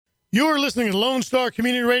You're listening to Lone Star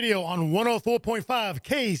Community Radio on 104.5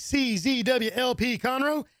 KCZWLP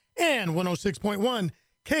Conroe and 106.1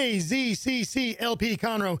 KZCCLP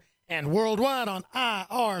Conroe and worldwide on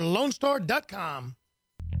irlonestar.com.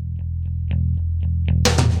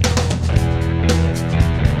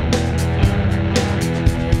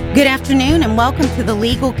 Good afternoon and welcome to The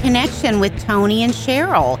Legal Connection with Tony and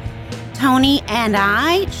Cheryl. Tony and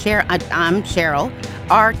I'm Cheryl,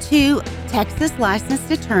 are two Texas licensed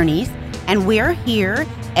attorneys, and we're here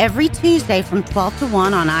every Tuesday from 12 to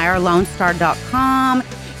 1 on irlonestar.com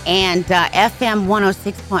and FM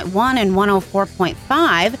 106.1 and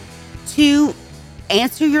 104.5 to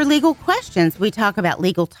answer your legal questions. We talk about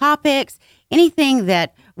legal topics, anything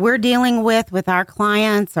that we're dealing with our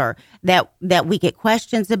clients or that we get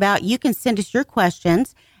questions about. You can send us your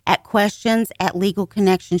questions at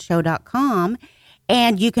questions@legalconnectionshow.com.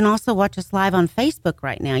 And you can also watch us live on Facebook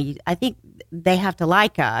right now. I think they have to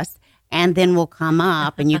like us, and then we'll come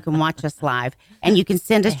up, and you can watch us live. And you can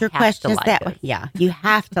send us your questions that way. Yeah, you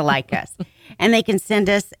have to like us, and you can send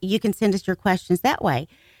us your questions that way.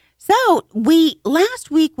 So last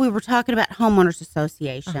week we were talking about homeowners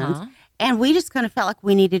associations, and we just kind of felt like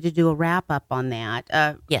we needed to do a wrap up on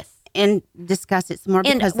that. Yes, and discuss it some more.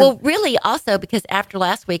 Really, also because after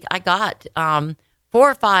last week, I got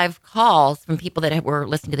 4 or 5 calls from people that were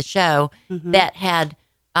listening to the show that had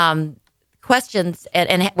questions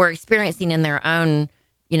and were experiencing in their own,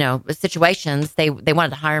 situations. They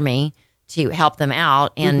wanted to hire me to help them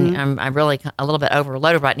out, and I'm really a little bit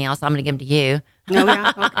overloaded right now, so I'm going to give them to you. Oh,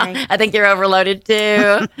 yeah? Okay. I think you're overloaded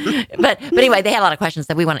too. but anyway, they had a lot of questions,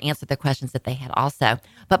 so we want to answer the questions that they had also.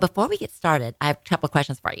 But before we get started, I have a couple of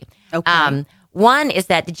questions for you. Okay. One is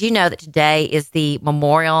that, did you know that today is the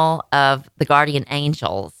memorial of the Guardian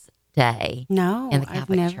Angels Day? No, in the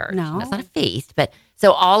Catholic Church. No, it's not a feast, but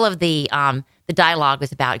so all of the dialogue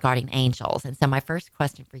was about guardian angels. And so my first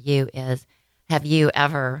question for you is: have you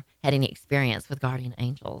ever had any experience with guardian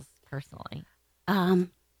angels personally?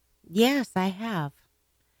 Yes, I have.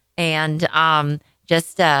 And I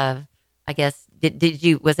guess did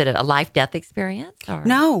you? Was it a life death experience? Or?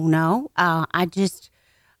 No. I just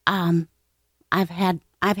I've had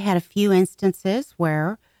a few instances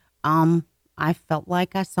where I felt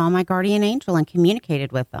like I saw my guardian angel and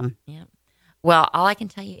communicated with them. Yeah. Well, all I can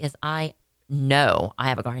tell you is I know I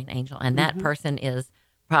have a guardian angel, and that person is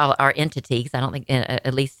probably our entity, because I don't think,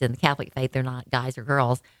 at least in the Catholic faith, they're not guys or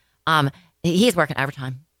girls. He's working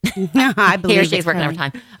overtime. I believe he or she's working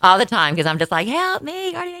overtime all the time, because I'm just like, help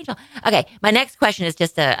me, guardian angel. Okay, my next question is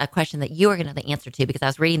just a question that you are going to know the answer to, because I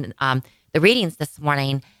was reading the readings this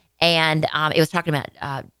morning, and it was talking about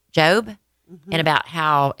Job and about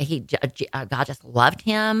how God just loved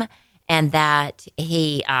him, and that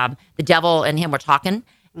the devil and him were talking,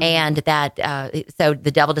 and that so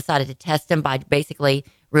the devil decided to test him by basically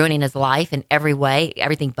ruining his life in every way,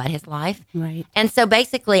 everything but his life. Right. And so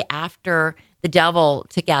basically, after the devil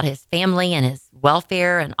took out his family and his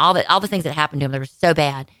welfare and all the things that happened to him that were so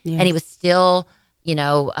bad, Yes. and he was still,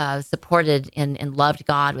 supported and loved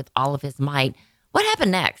God with all of his might. What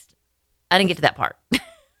happened next? I didn't get to that part.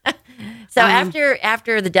 So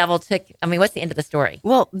after the devil took, what's the end of the story?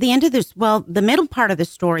 Well, the middle part of the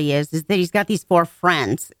story is that he's got these 4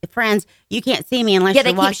 friends. Friends, you can't see me unless you're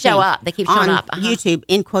watching. They keep showing up. YouTube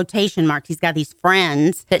in quotation marks. He's got these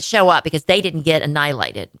friends that show up because they didn't get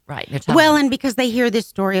annihilated, right? And because they hear this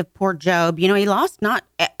story of poor Job, he lost not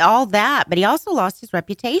all that, but he also lost his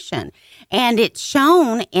reputation, and it's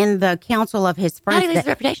shown in the council of his friends. How did he lose his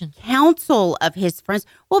reputation? Council of his friends.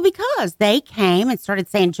 Well, because they came and started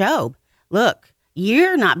saying, Job, look,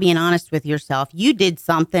 you're not being honest with yourself. You did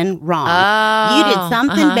something wrong. You did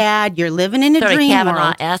something bad. You're living in a dream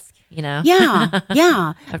world. Kavanaugh-esque,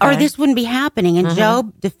 Yeah. Okay. Or this wouldn't be happening. And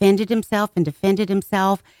Job defended himself.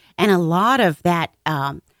 And a lot of that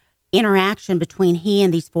interaction between he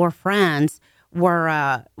and these 4 friends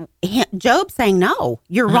were Job saying, no,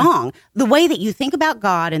 you're wrong. The way that you think about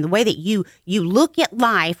God and the way that you look at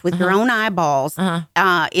life with your own eyeballs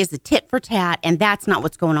is a tit for tat, and that's not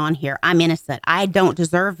what's going on here. I'm innocent. I don't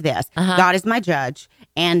deserve this. God is my judge.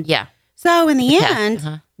 And so in the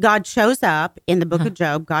end, God shows up in the book of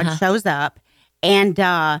Job. God shows up, and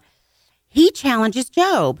he challenges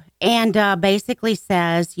Job and basically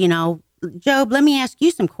says, Job, let me ask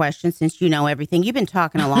you some questions since you know everything. You've been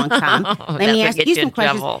talking a long time. Let me ask you some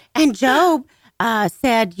questions. Trouble. And Job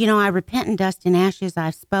said, I repent in dust and ashes.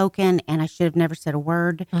 I've spoken, and I should have never said a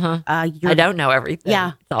word. I don't know everything.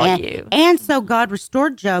 Yeah. It's all you. And so God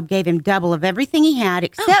restored Job, gave him double of everything he had,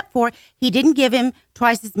 except for he didn't give him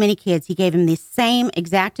twice as many kids. He gave him the same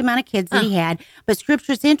exact amount of kids that he had. But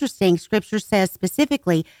Scripture's interesting. Scripture says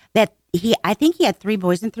specifically that I think he had 3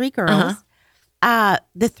 boys and 3 girls.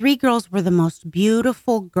 The 3 girls were the most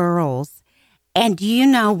beautiful girls. And do you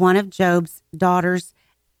know one of Job's daughters'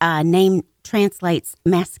 name translates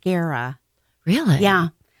mascara? Really? Yeah.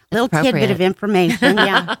 Little tidbit of information.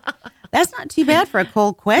 Yeah. That's not too bad for a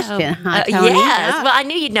cold question, huh, Tony? Yes. Well, I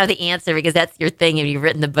knew you'd know the answer because that's your thing and you've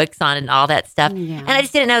written the books on it and all that stuff. Yeah. And I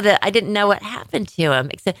just didn't know what happened to him.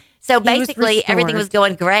 So basically, everything was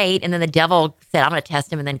going great. And then the devil said, I'm going to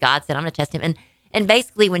test him. And then God said, I'm going to test him. And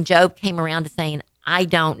basically, when Job came around to saying, I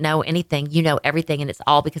don't know anything, you know everything, and it's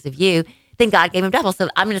all because of you, then God gave him double. So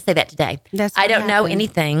I'm going to say that today. I don't know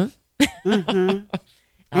anything. Mm-hmm.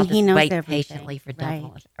 And he knows wait everything. patiently for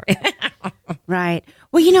double. Right.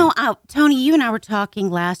 Well, Tony, you and I were talking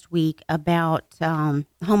last week about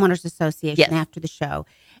Homeowners Association after the show.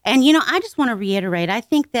 And, I just want to reiterate, I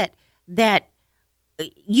think that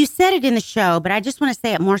you said it in the show, but I just want to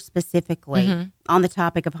say it more specifically on the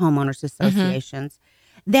topic of homeowners associations,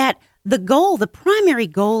 that the primary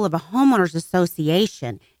goal of a homeowners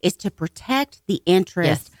association is to protect the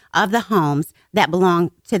interest of the homes that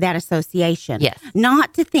belong to that association. Yes.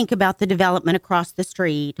 Not to think about the development across the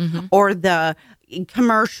street or the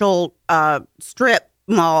commercial strip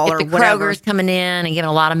mall if or the whatever. Kroger's coming in and giving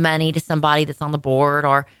a lot of money to somebody that's on the board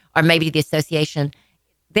or maybe the association,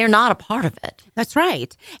 they're not a part of it. That's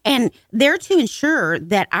right. And they're to ensure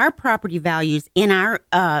that our property values in our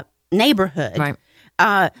neighborhood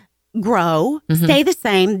grow, stay the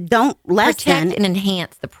same, don't lessen. Protect and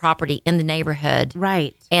enhance the property in the neighborhood.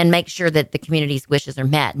 Right. And make sure that the community's wishes are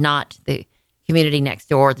met, not the community next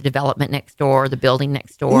door, the development next door, the building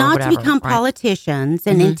next door, not whatever. to become politicians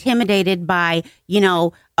and intimidated by,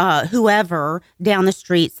 whoever down the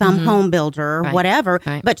street, some home builder, whatever,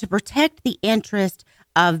 but to protect the interest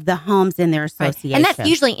of the homes in their association. And that's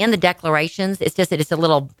usually in the declarations. It's just that it's a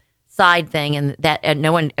little side thing, and that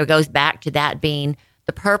no one goes back to that being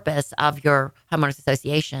the purpose of your homeowners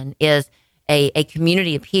association is a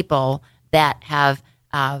community of people that have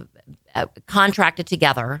contracted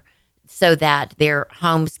together so that their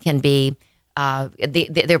homes can be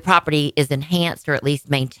their property is enhanced or at least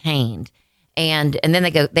maintained. And then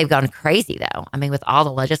they've gone crazy though. I mean, with all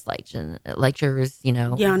the lectures,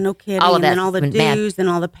 Yeah, no kidding. All of and then all the been dues and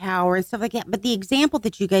all the power and stuff like that. But the example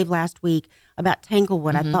that you gave last week about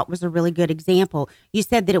Tanglewood, I thought was a really good example. You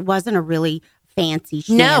said that it wasn't a really fancy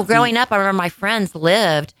shanty. No, growing up, I remember my friends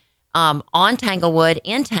lived on Tanglewood,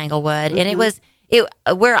 in Tanglewood, and it was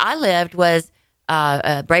where I lived was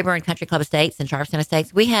Brayburn Country Club Estates and Sharpstown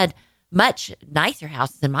Estates. We had much nicer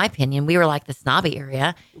houses, in my opinion. We were like the snobby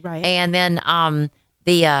area, right? And then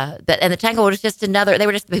the Tanglewood was just another. They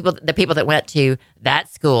were just the people that went to that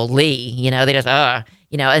school, Lee. They just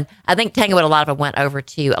And I think Tanglewood, a lot of them went over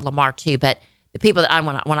to Lamar too. But the people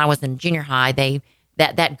that when I was in junior high,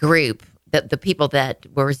 that group. The people that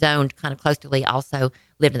were zoned kind of close to Lee also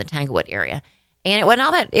lived in the Tanglewood area. And it wasn't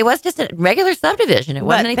all that. It was just a regular subdivision. It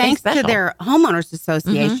wasn't anything thanks special. to their homeowners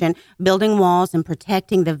association building walls and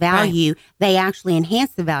protecting the value, they actually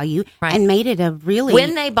enhanced the value and made it a really...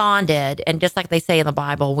 When they bonded, and just like they say in the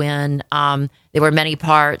Bible, when there were many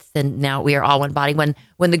parts and now we are all one body,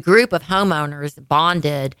 when the group of homeowners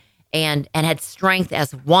bonded and had strength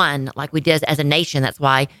as one, like we did as a nation. That's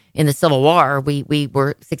why in the Civil War, we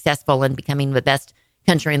were successful in becoming the best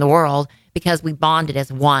country in the world because we bonded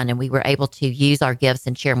as one and we were able to use our gifts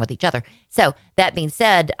and share them with each other. So that being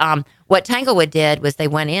said, what Tanglewood did was they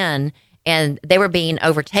went in and they were being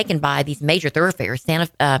overtaken by these major thoroughfares, San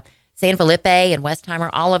Felipe and Westheimer,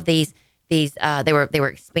 all of these they were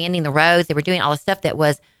expanding the roads. They were doing all the stuff that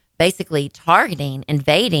was basically targeting,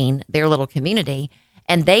 invading their little community.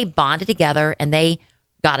 And they bonded together and they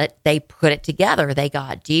put it together. They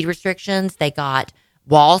got deed restrictions. They got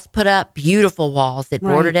walls put up, beautiful walls that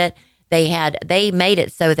bordered it. They made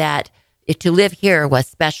it so that to live here was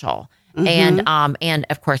special. And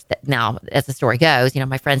of course, now as the story goes,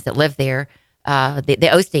 my friends that live there, the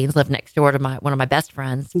Osteens lived next door to one of my best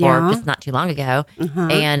friends for just not too long ago.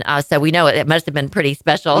 And so we know it must have been pretty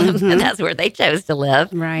special. And that's where they chose to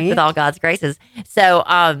live with all God's graces. So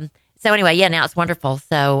anyway, now it's wonderful.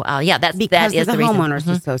 So that is the reason. homeowners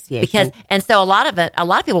association. So a lot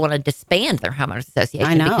of people want to disband their homeowners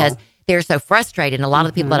association because they're so frustrated. And a lot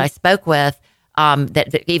of the people that I spoke with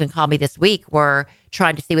that even called me this week were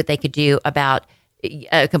trying to see what they could do about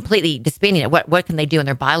completely disbanding it. What can they do in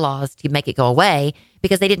their bylaws to make it go away?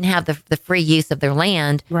 Because they didn't have the free use of their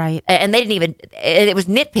land, Right. And they didn't even. It was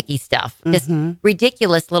nitpicky stuff, just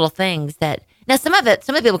ridiculous little things that. Now some of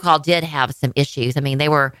the people called did have some issues. I mean,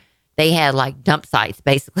 they had like dump sites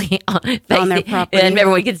basically on their property, and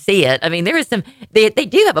everyone could see it. I mean, there is some. They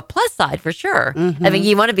do have a plus side for sure. I mean,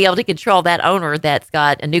 you want to be able to control that owner that's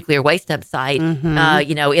got a nuclear waste dump site,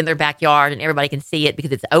 in their backyard, and everybody can see it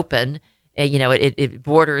because it's open. It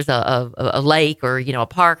borders a lake or a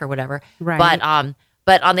park or whatever. Right.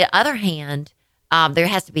 But on the other hand, it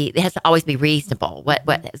has to always be reasonable.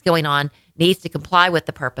 What is going on needs to comply with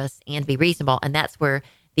the purpose and be reasonable, and that's where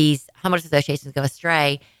these homeowners associations go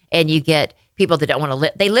astray. And you get people that don't want to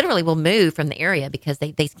live. They literally will move from the area because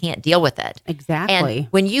they can't deal with it. Exactly. And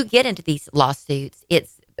when you get into these lawsuits,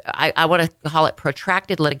 I want to call it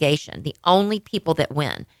protracted litigation. The only people that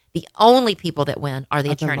win are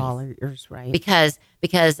the attorneys. Lawyers, right? Because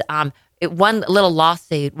one little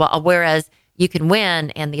lawsuit, whereas you can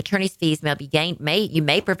win and the attorney's fees may be gained, you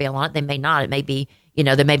may prevail on it, they may not. It may be,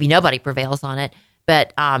 there may be nobody prevails on it,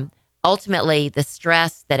 but ultimately the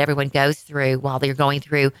stress that everyone goes through while they're going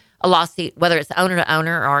through a lawsuit, whether it's owner to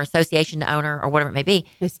owner or association to owner or whatever it may be,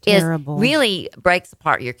 it's terrible. Really breaks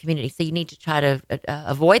apart your community. So you need to try to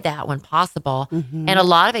avoid that when possible. And a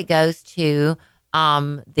lot of it goes to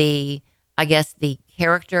the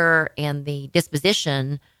character and the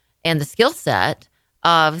disposition and the skill set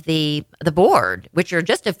of the board, which are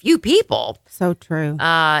just a few people. So true.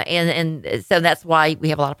 And so that's why we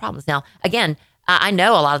have a lot of problems. Now, again, I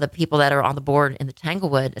know a lot of the people that are on the board in the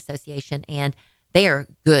Tanglewood Association, and they are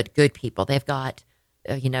good people. They've got,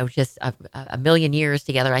 just a million years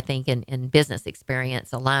together, I think, in business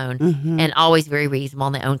experience alone, and always very reasonable,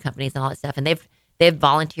 and they own companies and all that stuff. And they've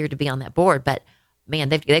volunteered to be on that board, but man,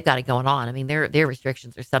 they've got it going on. I mean, their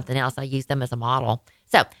restrictions are something else. I use them as a model.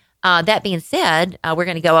 So that being said, we're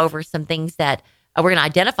going to go over some things that we're going to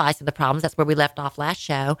identify some of the problems. That's where we left off last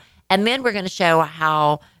show, and then we're going to show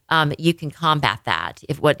how you can combat that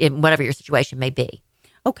in whatever your situation may be.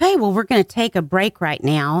 Okay, well, we're going to take a break right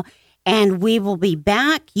now, and we will be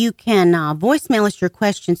back. You can voicemail us your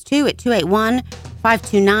questions, too, at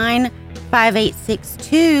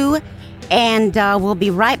 281-529-5862, and we'll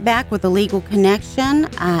be right back with a Legal Connection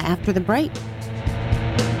after the break.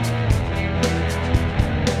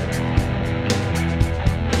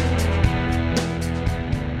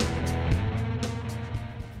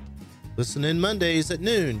 Listen in Mondays at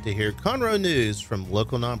noon to hear Conroe news from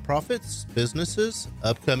local nonprofits, businesses,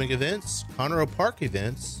 upcoming events, Conroe Park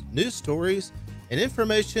events, news stories, and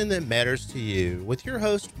information that matters to you with your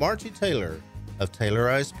host, Margie Taylor of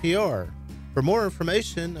Taylorized PR. For more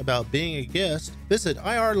information about being a guest, visit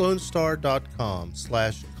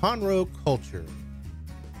irlonestar.com/Conroe Culture.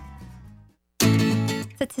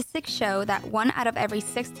 Statistics show that 1 out of every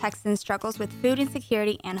 6 Texans struggles with food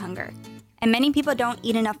insecurity and hunger. And many people don't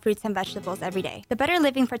eat enough fruits and vegetables every day. The Better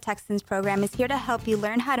Living for Texans program is here to help you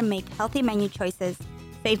learn how to make healthy menu choices,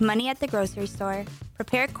 save money at the grocery store,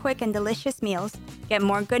 prepare quick and delicious meals, get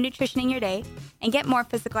more good nutrition in your day, and get more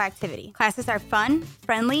physical activity. Classes are fun,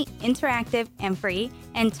 friendly, interactive, and free,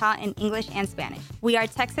 and taught in English and Spanish. We are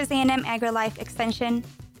Texas A&M AgriLife Extension,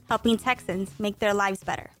 helping Texans make their lives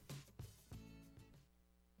better.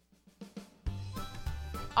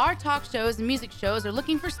 Our talk shows and music shows are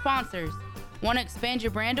looking for sponsors. Want to expand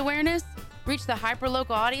your brand awareness? Reach the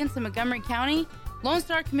hyper-local audience in Montgomery County? Lone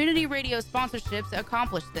Star Community Radio sponsorships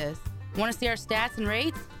accomplish this. Want to see our stats and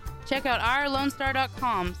rates? Check out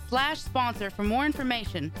irlonestar.com/sponsor for more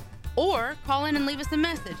information. Or call in and leave us a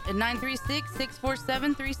message at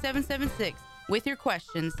 936-647-3776 with your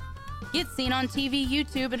questions. Get seen on TV,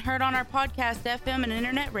 YouTube, and heard on our podcast, FM, and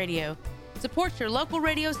internet radio. Support your local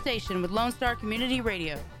radio station with Lone Star Community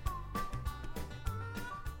Radio.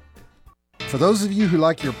 For those of you who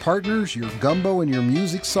like your partners, your gumbo, and your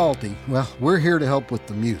music salty, well, we're here to help with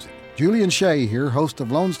the music. Julian Shea here, host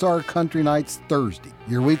of Lone Star Country Nights Thursday,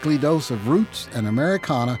 your weekly dose of roots and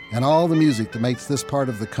Americana and all the music that makes this part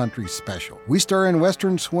of the country special. We stir in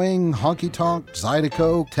Western swing, honky-tonk,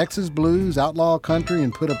 Zydeco, Texas blues, outlaw country,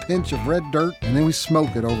 and put a pinch of red dirt, and then we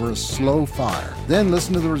smoke it over a slow fire. Then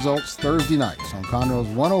listen to the results Thursday nights on Conroe's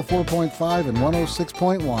 104.5 and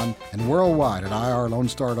 106.1 and worldwide at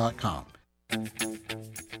irlonestar.com.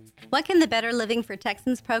 What can the Better Living for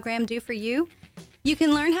Texans program do for you? You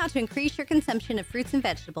can learn how to increase your consumption of fruits and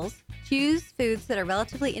vegetables, choose foods that are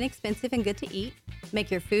relatively inexpensive and good to eat,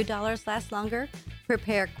 make your food dollars last longer,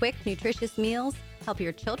 prepare quick, nutritious meals, help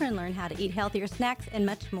your children learn how to eat healthier snacks, and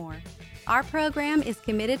much more. Our program is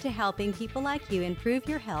committed to helping people like you improve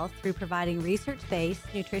your health through providing research-based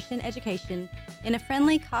nutrition education in a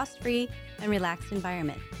friendly, cost-free, and relaxed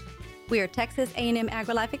environment. We are Texas A&M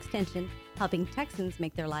AgriLife Extension, helping Texans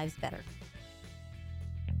make their lives better.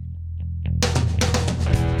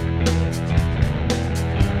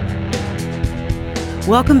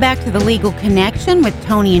 Welcome back to the Legal Connection with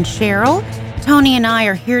Tony and Cheryl. Tony and I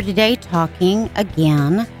are here today talking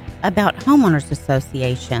again about homeowners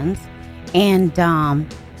associations. And,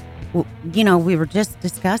 we were just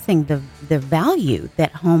discussing the value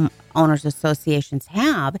that homeowners associations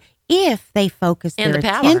have if they focus And their the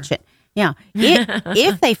power. attention. Yeah.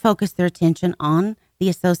 If they focus their attention on the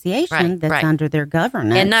association that's under their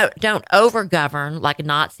governance. And no, don't over-govern like a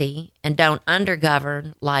Nazi, and don't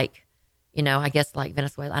under-govern like, I guess like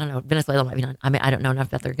Venezuela. I don't know. Venezuela might be not. I mean, I don't know enough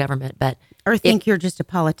about their government, but Or think you're just a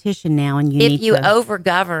politician now and you need if you to...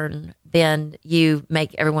 over-govern, then you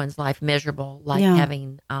make everyone's life miserable, like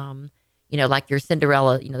having, like your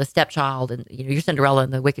Cinderella, the stepchild, and your Cinderella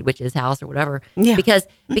in the Wicked Witch's house or whatever. Yeah. Because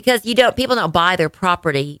people don't buy their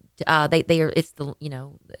property. They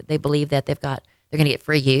believe that they're going to get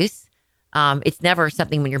free use. It's never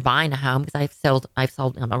something when you're buying a home, because I've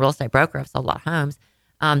sold. I'm a real estate broker. I've sold a lot of homes.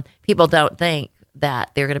 People don't think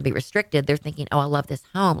that they're going to be restricted. They're thinking, oh, I love this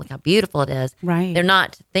home. Look how beautiful it is. Right. They're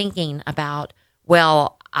not thinking about,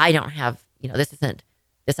 well, I don't have, I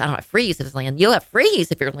don't have free use of this land. You'll have free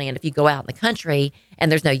use of your land if you go out in the country and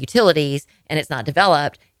there's no utilities and it's not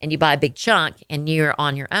developed and you buy a big chunk and you're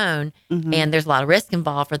on your own. Mm-hmm. And there's a lot of risk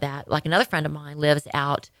involved for that. Like another friend of mine lives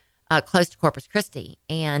out close to Corpus Christi.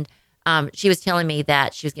 And she was telling me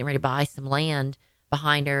that she was getting ready to buy some land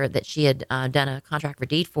behind her that she had done a contract for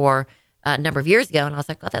deed for a number of years ago. And I was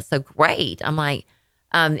like, oh, that's so great. I'm like,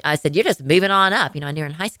 I said, you're just moving on up. I knew her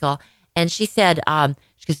in high school. And she said,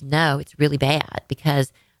 she goes, no, it's really bad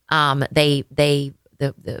because the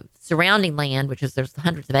surrounding land, which is there's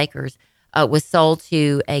hundreds of acres, was sold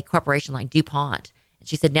to a corporation like DuPont. And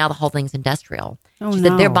she said, now the whole thing's industrial. Oh, she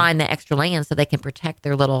said they're buying the extra land so they can protect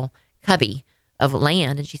their little cubby of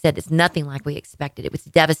land. And she said, it's nothing like we expected. It was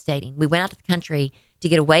devastating. We went out to the country to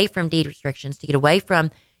get away from deed restrictions, to get away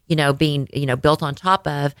from, being, built on top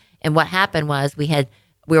of. And what happened was we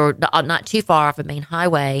were not too far off a main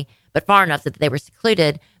highway, but far enough that they were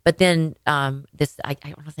secluded. But then I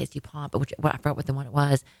don't want to say it's DuPont, but I forgot what the one it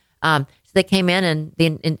was. So they came in and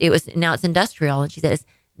it was, now it's industrial. And she said, it's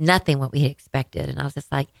nothing what we had expected. And I was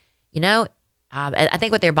just like, I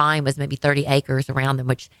think what they're buying was maybe 30 acres around them,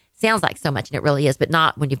 which sounds like so much, and it really is, but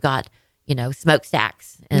not when you've got,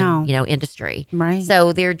 smokestacks and, industry. Right.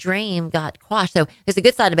 So their dream got quashed. So there's a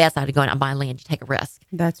good side and a bad side of going out and buying land. You take a risk.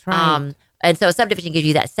 That's right. And so a subdivision gives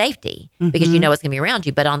you that safety because you know what's going to be around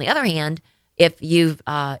you. But on the other hand, if you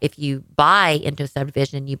buy into a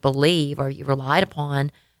subdivision and you believe or you relied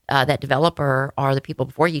upon that developer or the people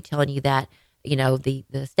before you telling you that,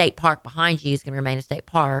 the state park behind you is going to remain a state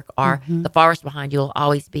park, or the forest behind you will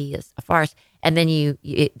always be a forest, and then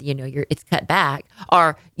it's cut back,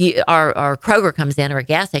 or Kroger comes in or a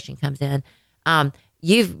gas station comes in,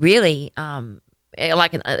 you've really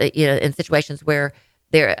like in situations where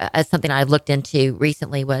there something I looked into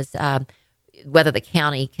recently was whether the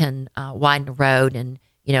county can widen a road, and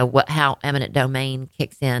how eminent domain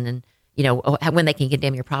kicks in, and when they can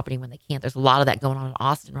condemn your property and when they can't. There's a lot of that going on in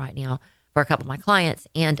Austin right now for a couple of my clients,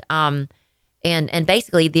 and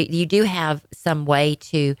basically you do have some way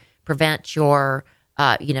to prevent your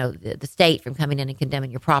the state from coming in and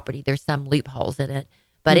condemning your property. There's some loopholes in it,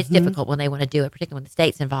 but it's difficult when they want to do it, particularly when the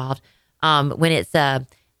state's involved. When it's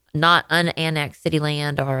not unannexed city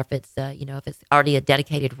land, or if it's if it's already a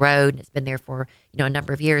dedicated road and it's been there for a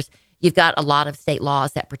number of years, you've got a lot of state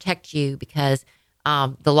laws that protect you, because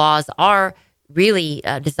the laws are really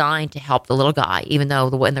designed to help the little guy, even though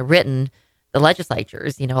when they're written, the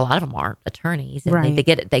legislatures, a lot of them aren't attorneys, and they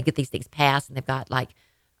get these things passed, and they've got like,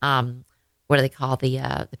 what do they call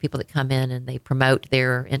the people that come in and they promote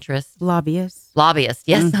their interests? Lobbyists.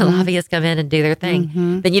 Yes, lobbyists come in and do their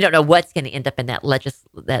thing. Then you don't know what's going to end up in that what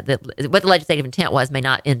the legislative intent was may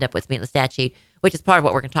not end up what's being in the statute, which is part of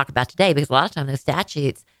what we're going to talk about today, because a lot of times those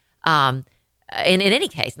statutes, in any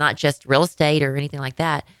case, not just real estate or anything like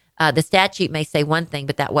that, the statute may say one thing,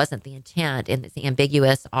 but that wasn't the intent, and it's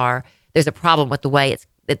ambiguous, or there's a problem with the way it's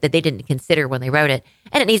that they didn't consider when they wrote it,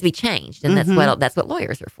 and it needs to be changed, and that's what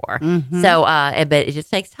lawyers are for. So, but it just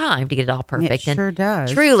takes time to get it all perfect. It sure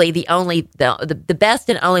does. Truly, the best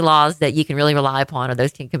and only laws that you can really rely upon are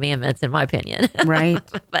those 10 commandments, in my opinion. Right.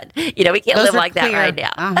 But we can't Those live are like that clear. right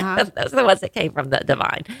now. Those are the ones that came from the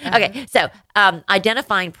divine. Okay, so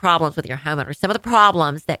identifying problems with your homeowner. Some of the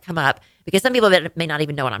problems that come up because some people may not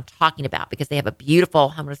even know what I'm talking about because they have a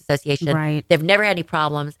beautiful homeowners association. Right. They've never had any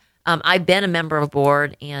problems. I've been a member of a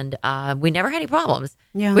board, and we never had any problems.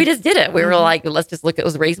 Yeah. We just did it. We were like, let's just look. It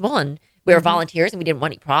was reasonable, and we were volunteers, and we didn't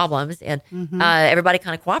want any problems, and everybody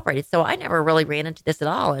kind of cooperated. So I never really ran into this at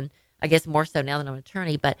all, and I guess more so now that I'm an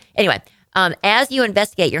attorney. But anyway, as you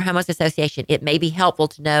investigate your homeowners association, it may be helpful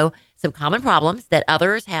to know some common problems that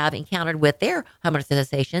others have encountered with their homeowners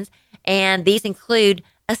associations, and these include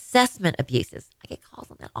assessment abuses. I get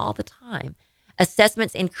calls on that all the time.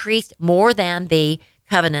 Assessments increased more than the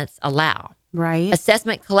covenants allow. Right.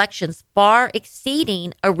 Assessment collections far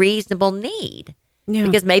exceeding a reasonable need. Yeah.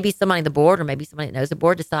 Because maybe somebody on the board or maybe somebody that knows the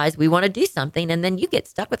board decides we want to do something, and then you get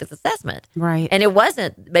stuck with this assessment. Right. And it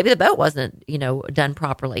wasn't, maybe the vote wasn't, done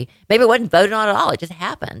properly. Maybe it wasn't voted on at all. It just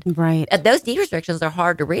happened. Right. Those deed restrictions are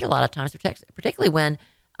hard to read a lot of times, particularly when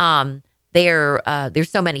there's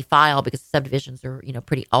so many filed because subdivisions are,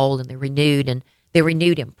 pretty old and they're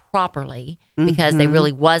renewed improperly because there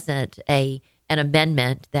really wasn't an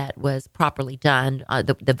amendment that was properly done.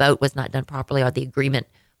 The vote was not done properly, or the agreement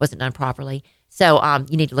wasn't done properly. So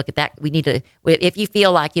you need to look at that. If you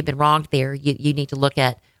feel like you've been wronged there, you need to look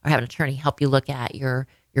at, or have an attorney help you look at your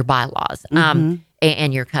bylaws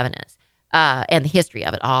and your covenants and the history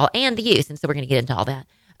of it all and the use. And so we're going to get into all that.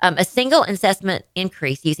 A single assessment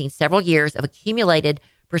increase using several years of accumulated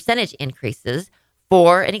percentage increases.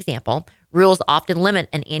 For an example, rules often limit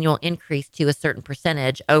an annual increase to a certain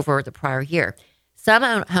percentage over the prior year. Some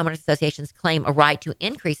homeowners associations claim a right to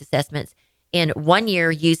increase assessments in 1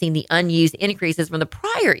 year using the unused increases from the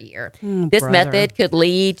prior year. This method could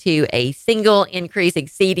lead to a single increase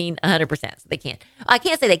exceeding 100%. So they can't. I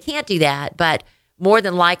can't say they can't do that, but more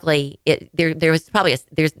than likely, there's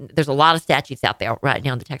a lot of statutes out there right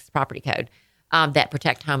now in the Texas Property Code that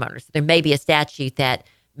protect homeowners. There may be a statute that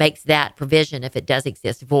makes that provision, if it does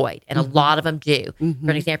exist, void. And a lot of them do. For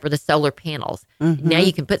an example, the solar panels. Now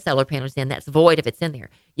you can put solar panels in. That's void if it's in there.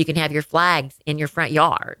 You can have your flags in your front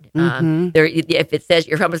yard. If it says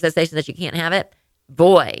your homeowners association says you can't have it,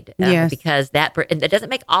 void. Because and it doesn't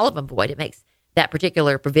make all of them void. It makes that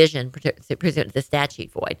particular provision, the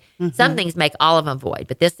statute, void. Some things make all of them void.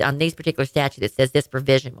 But on these particular statutes, it says this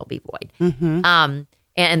provision will be void.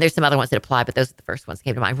 And there's some other ones that apply, but those are the first ones that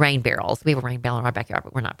came to mind. Rain barrels. We have a rain barrel in our backyard,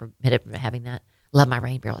 but we're not permitted from having that. Love my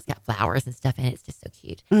rain barrel. It's got flowers and stuff in it. It's just so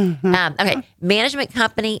cute. Okay. Management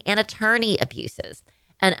company and attorney abuses.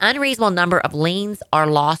 An unreasonable number of liens or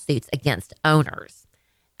lawsuits against owners.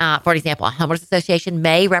 For example, a homeowners association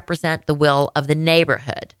may represent the will of the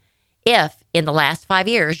neighborhood. If in the last 5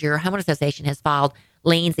 years, your homeowners association has filed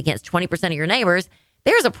liens against 20% of your neighbors,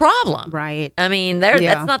 there's a problem. Right. I mean,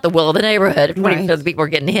 that's not the will of the neighborhood. If 20% of the people are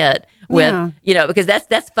getting hit with, because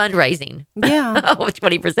that's fundraising. Yeah.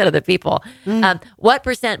 20% of the people. What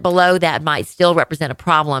percent below that might still represent a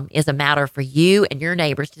problem is a matter for you and your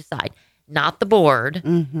neighbors to decide, not the board.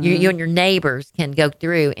 You and your neighbors can go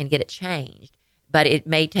through and get it changed. But it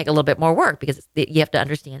may take a little bit more work because you have to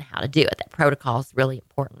understand how to do it. That protocol is really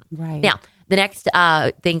important. Right. Now, the next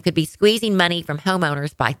thing could be squeezing money from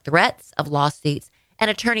homeowners by threats of lawsuits and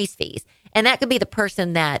attorney's fees. And that could be the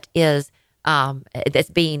person that is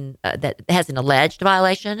that has an alleged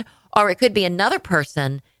violation, or it could be another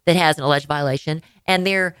person that has an alleged violation, and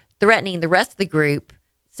they're threatening the rest of the group,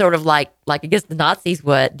 sort of like I guess the Nazis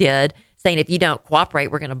did, saying if you don't cooperate,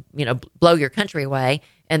 we're going to blow your country away.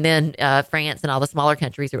 And then France and all the smaller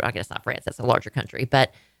countries, or I guess not France, that's a larger country,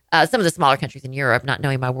 but some of the smaller countries in Europe, not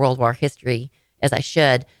knowing my World War history as I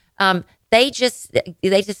should, they just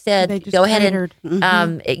said, go ahead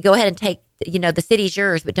and take, the city's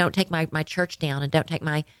yours, but don't take my church down, and don't take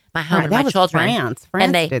my home and my children.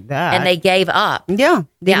 France did that. And they gave up. Yeah.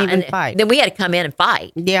 Didn't even fight. Then we had to come in and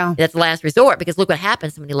fight. Yeah. That's the last resort, because look what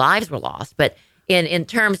happened. So many lives were lost. But in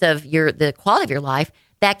terms of the quality of your life,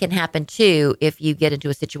 that can happen too if you get into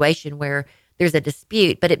a situation where there's a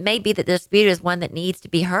dispute, but it may be that the dispute is one that needs to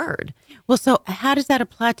be heard. Well, so how does that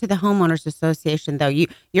apply to the homeowners association, though?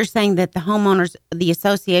 You're saying that the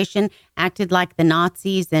association acted like the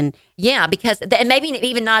Nazis, and because and maybe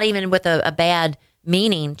even not even with a bad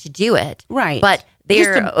meaning to do it, right? But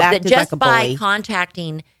they're just like by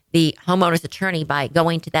contacting the homeowner's attorney, by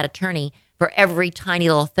going to that attorney for every tiny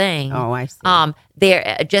little thing. Oh, I see.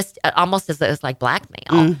 They're just almost as it's like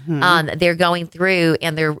blackmail. They're going through,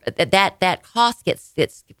 and that cost gets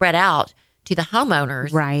spread out to the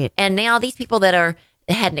homeowners, right? And now these people that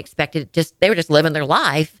hadn't expected, they were just living their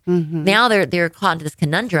life. Now they're caught into this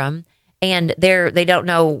conundrum, and they don't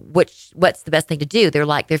know what's the best thing to do.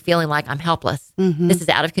 They're feeling like, I'm helpless. This is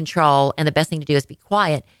out of control, and the best thing to do is be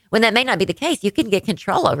quiet. when that may not be the case. You can get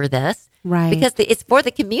control over this, Right. Because it's for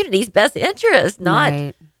the community's best interest, not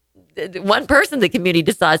Right. one person. The community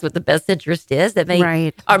decides what the best interest is. That may,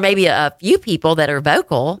 Right. or maybe a few people that are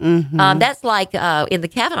vocal. Mhm. That's like in the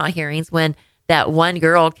Kavanaugh hearings when that one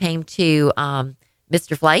girl came to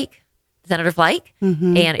Mr. Flake, Senator Flake,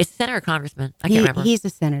 and it's senator or congressman. I can't remember. He's a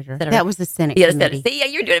senator. Senator. That was the Senate Yeah, committee. see, yeah,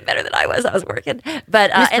 you're doing it better than I was. I was working,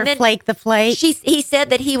 but Mr. and then Flake the Flake. he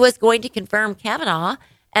said that he was going to confirm Kavanaugh,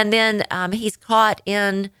 and then he's caught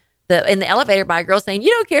in the elevator by a girl saying,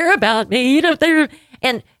 "You don't care about me,"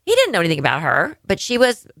 and he didn't know anything about her, but she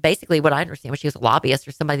was basically, what I understand, was she was a lobbyist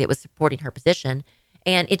or somebody that was supporting her position,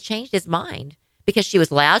 and it changed his mind because she was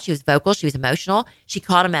loud, she was vocal, she was emotional. She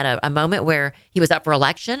caught him at a moment where he was up for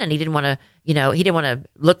election, and he didn't want to,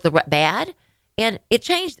 look bad, and it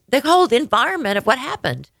changed the whole environment of what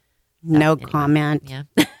happened. No Anyway, comment. Yeah.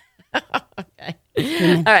 Okay.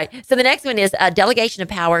 All right. So the next one is a delegation of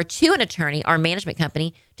power to an attorney or management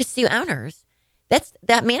company to sue owners. That's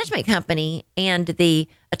that management company and the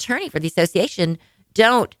attorney for the association they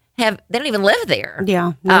don't even live there.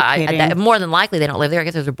 Yeah, no kidding. More than likely they don't live there. I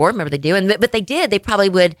guess there's a board member they do. But they probably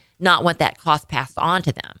would not want that cost passed on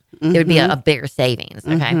to them. It would be a bigger savings.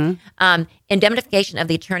 Okay. Indemnification of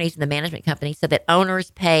the attorneys and the management company so that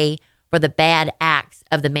owners pay for the bad acts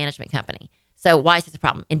of the management company. So why is this a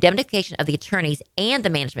problem? Indemnification of the attorneys and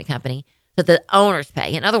the management company so that the owners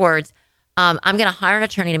pay. In other words, I'm going to hire an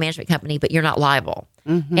attorney in a management company, but you're not liable.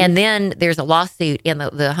 And then there's a lawsuit and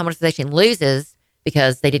the homeowners association loses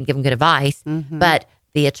because they didn't give them good advice. But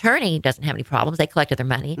the attorney doesn't have any problems. They collected their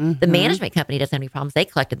money. The management company doesn't have any problems. They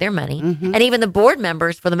collected their money. And even the board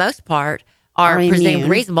members, for the most part, are presumed immune.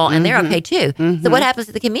 reasonable, and they're okay too. So what happens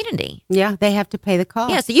to the community? Yeah, they have to pay the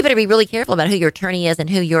cost. Yeah, so you better be really careful about who your attorney is and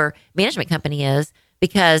who your management company is,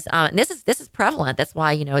 because and this is prevalent. That's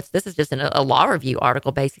why this is just a law review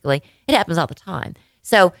article. Basically, it happens all the time.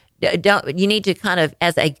 So you need to kind of,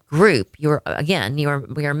 as a group, we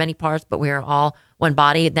are many parts, but we are all one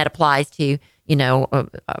body. That applies to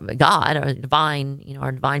God or divine,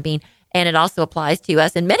 our divine being, and it also applies to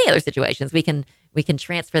us in many other situations. We can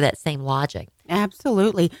transfer that same logic.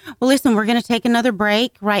 Absolutely. Well, listen, we're going to take another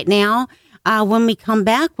break right now. When we come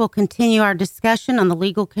back, we'll continue our discussion on the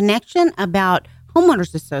legal connection about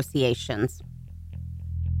homeowners associations.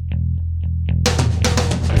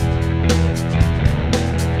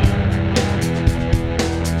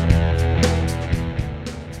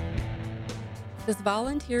 Does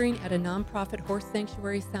volunteering at a nonprofit horse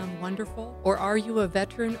sanctuary sound wonderful? Or are you a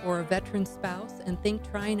veteran or a veteran spouse and think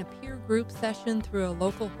trying a peer group session through a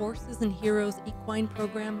local Horses and Heroes equine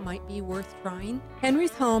program might be worth trying?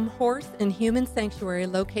 Henry's Home Horse and Human Sanctuary,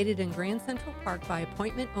 located in Grand Central Park by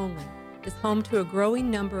appointment only, is home to a growing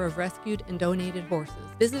number of rescued and donated horses.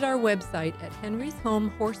 Visit our website at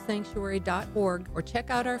henryshomehorsesanctuary.org or check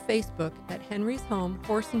out our Facebook at Henry's Home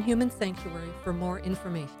Horse and Human Sanctuary for more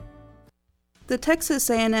information. The Texas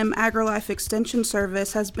A&M AgriLife Extension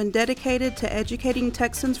Service has been dedicated to educating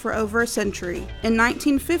Texans for over a century. In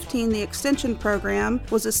 1915, the Extension Program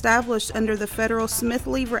was established under the federal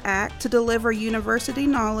Smith-Lever Act to deliver university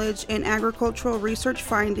knowledge and agricultural research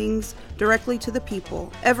findings directly to the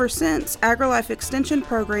people. Ever since, AgriLife Extension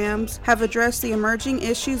programs have addressed the emerging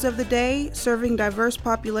issues of the day, serving diverse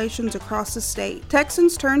populations across the state.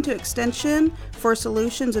 Texans turn to Extension for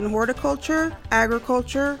solutions in horticulture,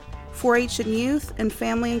 agriculture, 4-H and youth, and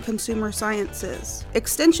family and consumer sciences.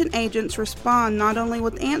 Extension agents respond not only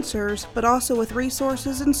with answers, but also with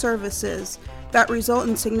resources and services that result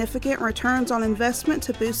in significant returns on investment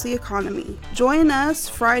to boost the economy. Join us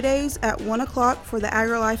Fridays at 1 o'clock for the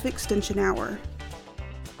AgriLife Extension Hour.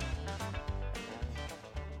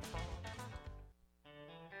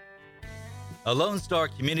 A Lone Star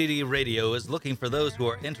Community Radio is looking for those who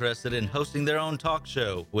are interested in hosting their own talk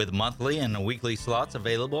show, with monthly and weekly slots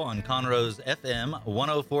available on Conroe's FM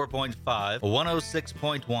 104.5,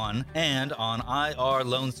 106.1, and on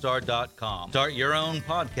irlonestar.com. Start your own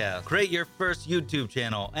podcast, create your first YouTube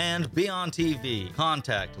channel, and be on TV.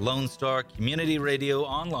 Contact Lone Star Community Radio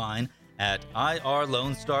online at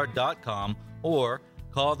irlonestar.com or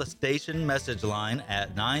call the station message line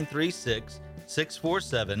at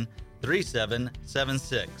 936-647-3776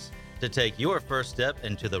 to take your first step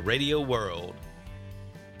into the radio world.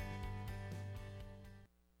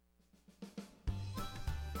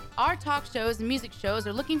 Our talk shows and music shows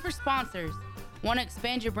are looking for sponsors. Want to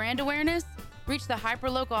expand your brand awareness? Reach the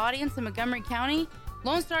hyper-local audience in Montgomery County?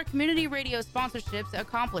 Lone Star Community Radio sponsorships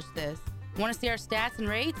accomplish this. Want to see our stats and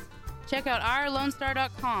rates? Check out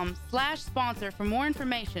irlonestar.com/sponsor for more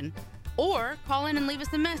information. Or call in and leave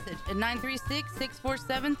us a message at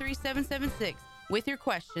 936-647-3776. with your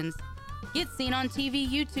questions. Get seen on TV,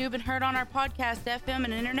 YouTube, and heard on our podcast, FM,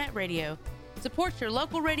 and internet radio. Support your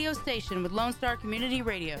local radio station with Lone Star Community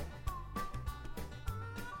Radio.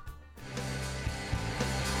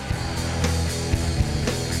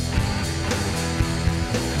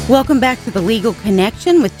 Welcome back to the Legal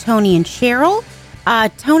Connection with Tony and Cheryl.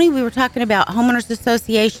 Tony, we were talking about homeowners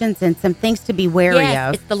associations and some things to be wary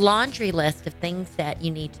of. It's the laundry list of things that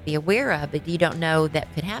you need to be aware of that you don't know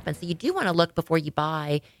that could happen. So you do want to look before you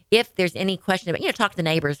buy if there's any question about, talk to the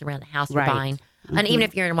neighbors around the house you're buying. Mm-hmm. And even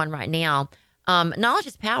if you're in one right now, knowledge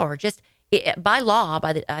is power. Just by law,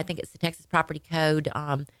 I think it's the Texas Property Code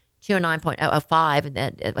 209.005,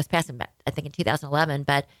 and it was passed, I think, in 2011,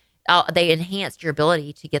 but they enhanced your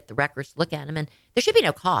ability to get the records to look at them. And there should be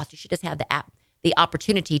no cost. You should just have the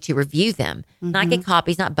opportunity to review them, not get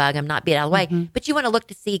copies, not bug them, not be out of the way. But you want to look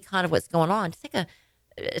to see kind of what's going on. Just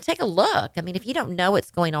take a look. I mean, if you don't know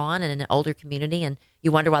what's going on in an older community and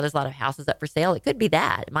you wonder why there's a lot of houses up for sale, it could be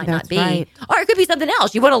that. It might not be. Right. Or it could be something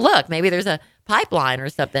else. You want to look. Maybe there's a pipeline or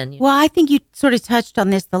something. Well, I think you sort of touched on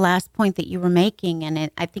this, the last point that you were making,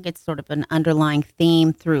 and I think it's sort of an underlying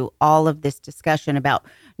theme through all of this discussion about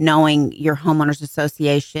knowing your homeowners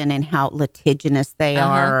association and how litigious they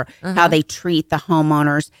are, or how they treat the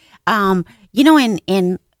homeowners.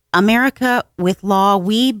 In America, with law,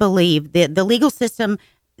 we believe that the legal system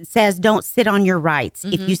says don't sit on your rights.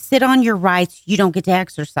 If you sit on your rights, you don't get to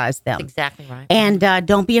exercise them. That's exactly right. And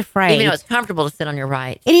don't be afraid. Even though it's comfortable to sit on your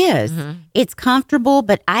rights. It is. It's comfortable,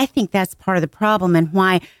 but I think that's part of the problem and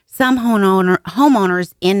why some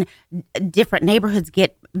homeowners in different neighborhoods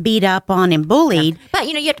get beat up on and bullied. But,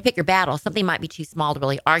 you have to pick your battle. Something might be too small to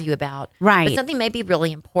really argue about. Right. But something may be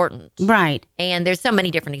really important. Right. And there's so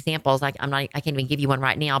many different examples. I can't even give you one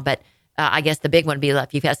right now, but I guess the big one would be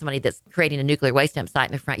if you've had somebody that's creating a nuclear waste dump site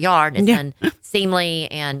in their front yard and it's unseemly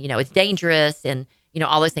and, it's dangerous and,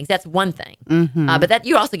 all those things. That's one thing. But that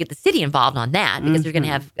you also get the city involved on that because you're going to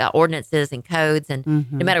have ordinances and codes and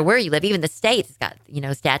no matter where you live, even the state's has got,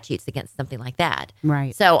 statutes against something like that.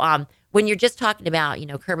 Right. So when you're just talking about,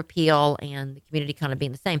 curb appeal and the community kind of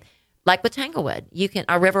being the same, like with Tanglewood,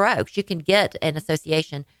 or River Oaks, you can get an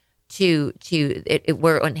association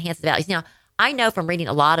where it enhances values. Now, I know from reading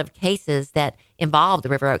a lot of cases that involve the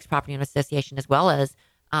River Oaks Property Owner Association as well as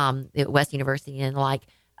West University and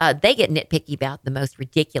they get nitpicky about the most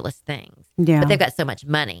ridiculous things. Yeah. But they've got so much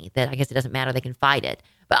money that I guess it doesn't matter. They can fight it.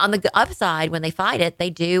 But on the upside, when they fight it, they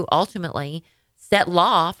do ultimately set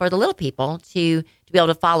law for the little people to be able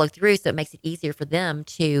to follow through. So it makes it easier for them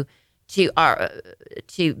to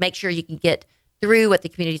make sure you can get through what the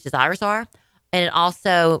community's desires are. And it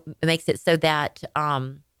also makes it so that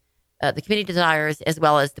the community desires as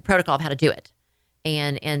well as the protocol of how to do it.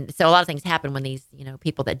 And so a lot of things happen when these,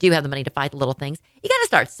 people that do have the money to fight the little things, you got to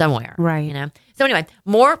start somewhere. Right. So anyway,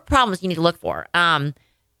 more problems you need to look for. Payment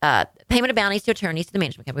of bounties to attorneys to the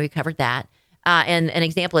management company. We covered that. And an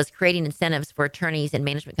example is creating incentives for attorneys and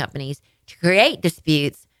management companies to create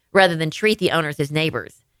disputes rather than treat the owners as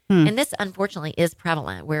neighbors. And this, unfortunately, is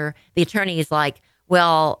prevalent where the attorney is like,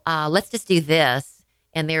 well, let's just do this.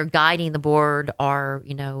 And they're guiding the board or,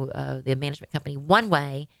 the management company one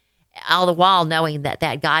way, all the while knowing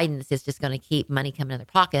that guidance is just going to keep money coming in their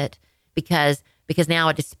pocket because now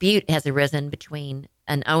a dispute has arisen between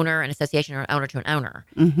an owner, an association, or an owner to an owner.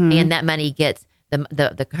 And that money gets,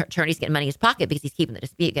 the attorney's getting money in his pocket because he's keeping the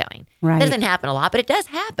dispute going. Right. That doesn't happen a lot, but it does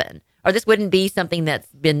happen. Or this wouldn't be something that's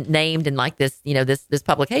been named in like this, this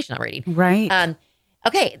publication I'm reading. Right.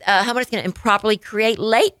 Homeowner's going to improperly create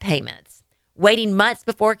late payments, waiting months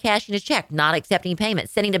before cashing a check, not accepting payment,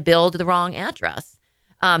 sending a bill to the wrong address.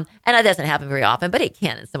 And that doesn't happen very often, but it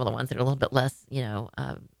can in some of the ones that are a little bit less,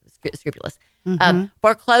 scrupulous.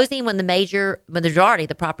 Foreclosing when the majority of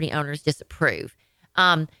the property owners disapprove.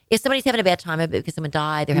 If somebody's having a bad time of it because someone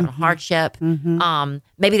died, they're having a hardship,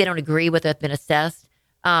 maybe they don't agree with what's been assessed.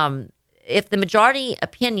 If the majority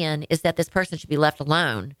opinion is that this person should be left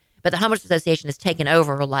alone, but the homeowners association has taken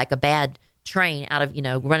over like a bad train out of,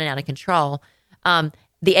 running out of control,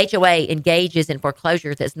 the HOA engages in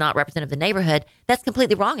foreclosures that's not representative of the neighborhood, that's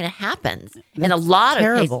completely wrong, and it happens. And a lot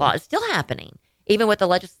of case law is still happening. Even with all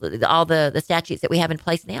the statutes that we have in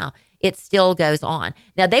place now, it still goes on.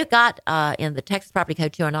 Now, they've got, in the Texas Property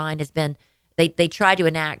Code 209, they try to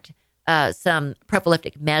enact some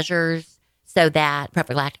prophylactic measures so that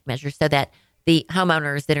the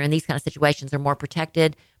homeowners that are in these kind of situations are more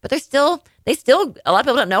protected. But they still, a lot of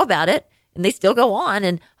people don't know about it, and they still go on,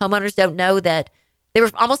 and homeowners don't know that. They were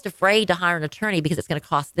almost afraid to hire an attorney because it's going to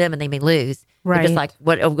cost them and they may lose. Right. Just like,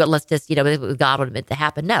 let's just, God would admit to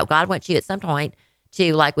happen. No, God wants you at some point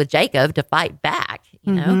to, like with Jacob, to fight back,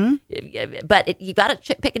 you know. But you got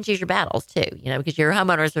to pick and choose your battles too, you know, because your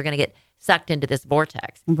homeowners are going to get sucked into this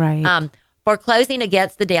vortex. Right. Foreclosing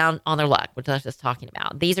against the down on their luck, which I was just talking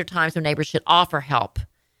about. These are times when neighbors should offer help.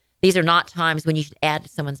 These are not times when you should add to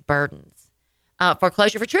someone's burdens.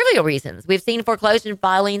 Foreclosure for trivial reasons. We've seen foreclosure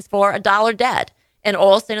filings for $1 debt, an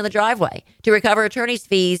oil stain in the driveway, to recover attorney's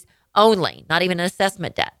fees only, not even an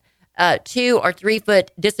assessment debt. 2 or 3 foot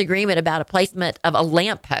disagreement about a placement of a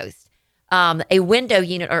lamppost, a window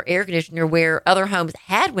unit or air conditioner where other homes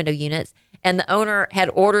had window units, and the owner had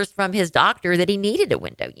orders from his doctor that he needed a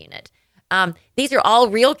window unit. These are all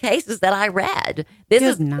real cases that I read. This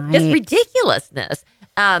is just ridiculousness.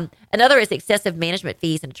 Another is excessive management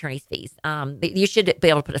fees and attorney's fees. You should be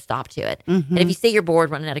able to put a stop to it. And if you see your board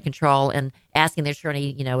running out of control and asking their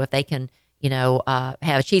attorney, you know, if they can, you know, have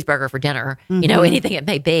a cheeseburger for dinner, you know, anything it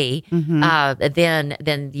may be,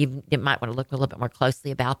 then you might want to look a little bit more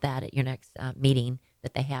closely about that at your next meeting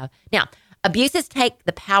that they have. Now, abuses take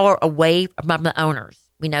the power away from the owners.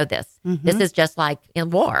 We know this. This is just like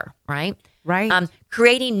in war, right? Right.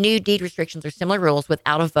 Creating new deed restrictions or similar rules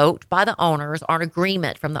without a vote by the owners or an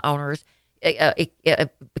agreement from the owners it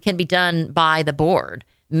can be done by the board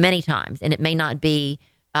many times, and it may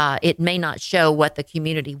not show what the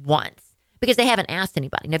community wants because they haven't asked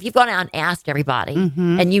anybody. Now, if you've gone out and asked everybody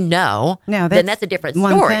and you know, then that's a different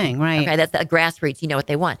story. One thing, right? Okay, that's the grassroots. You know what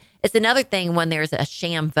they want. It's another thing when there's a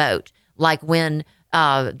sham vote, like when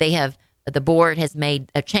the board has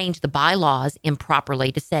changed the bylaws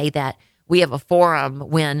improperly to say that we have a forum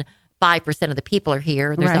when 5% of the people are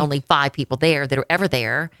here. There's only 5 people there that are ever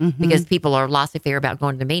there because people are laissez-faire about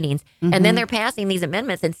going to the meetings. And then they're passing these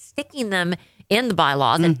amendments and sticking them in the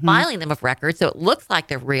bylaws and filing them with records so it looks like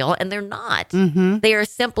they're real, and they're not. They are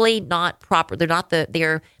simply not proper. They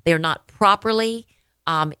are not properly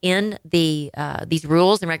in these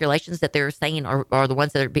rules and regulations that they're saying are the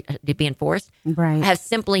ones that are being enforced. Right. Have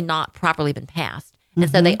simply not properly been passed, and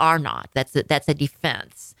so they are not. That's a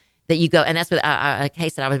defense. That you go, and that's what a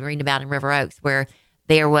case that I was reading about in River Oaks, where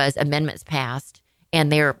there was amendments passed, and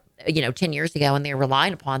they're 10 years ago, and they're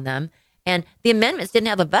relying upon them, and the amendments didn't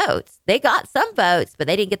have the votes. They got some votes, but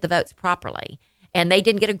they didn't get the votes properly, and they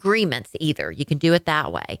didn't get agreements either. You can do it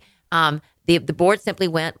that way. The board simply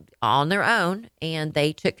went on their own, and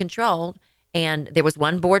they took control. And there was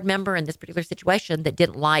one board member in this particular situation that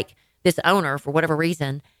didn't like this owner for whatever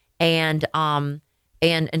reason, and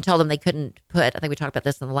told them they couldn't put, I think we talked about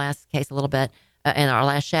this in the last case a little bit in our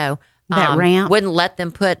last show. That ramp. Wouldn't let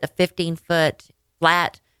them put a 15-foot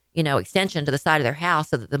flat, extension to the side of their house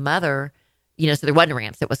so that the mother, so there wasn't a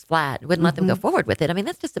ramp, so it was flat. Wouldn't let them go forward with it. I mean,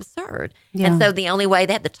 that's just absurd. Yeah. And so the only way,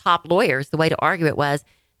 they had the top lawyers, the way to argue it was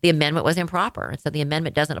the amendment was improper. And so the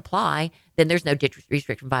amendment doesn't apply, then there's no deed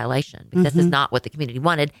restriction violation because this is not what the community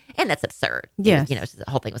wanted. And that's absurd. Yes. The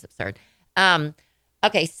whole thing was absurd.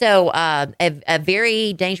 Okay, so a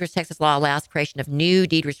very dangerous Texas law allows creation of new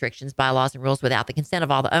deed restrictions, bylaws, and rules without the consent of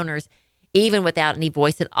all the owners, even without any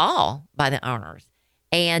voice at all by the owners.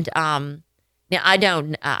 And now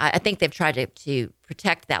I think they've tried to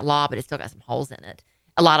protect that law, but it's still got some holes in it,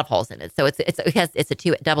 a lot of holes in it. So it's a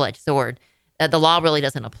double-edged sword. The law really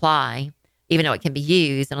doesn't apply, even though it can be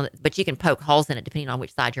used, but you can poke holes in it depending on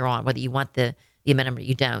which side you're on, whether you want the amendment or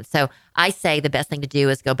you don't. So I say the best thing to do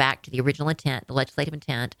is go back to the original intent, the legislative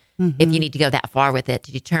intent, if you need to go that far with it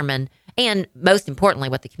to determine, and most importantly,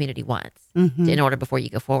 what the community wants in order before you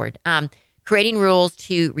go forward. Creating rules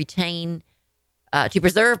to retain, to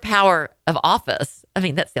preserve power of office. I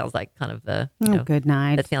mean, that sounds like kind of the good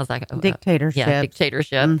night. That sounds like dictatorship.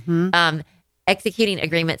 Dictatorship. Executing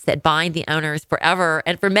agreements that bind the owners forever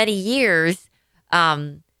and for many years.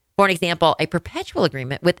 For an example, a perpetual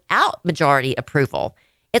agreement without majority approval.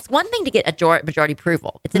 It's one thing to get a majority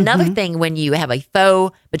approval. It's another thing when you have a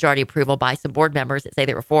faux majority approval by some board members that say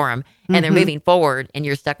they were for them and they're moving forward and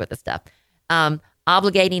you're stuck with the stuff.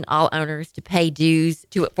 Obligating all owners to pay dues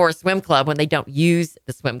for a swim club when they don't use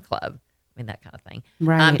the swim club. I mean, that kind of thing.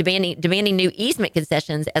 Right. Demanding new easement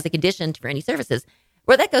concessions as a condition for any services.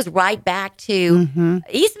 Where that goes right back to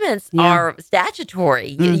easements are statutory.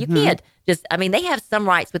 You can't just, I mean, they have some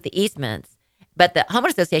rights with the easements, but the homeowner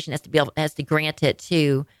association has to grant it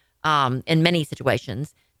to, in many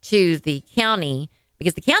situations, to the county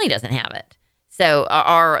because the county doesn't have it. So,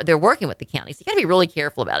 they're working with the county. So you got to be really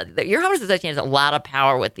careful about it. Your homeowners association has a lot of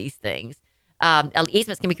power with these things.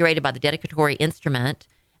 Easements can be created by the dedicatory instrument,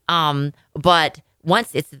 but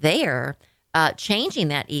once it's there, changing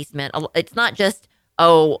that easement, it's not just,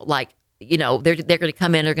 they're going to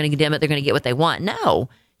come in, they're going to condemn it, they're going to get what they want. No,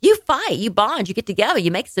 you fight, you bond, you get together,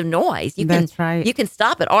 you make some noise. That's right. You can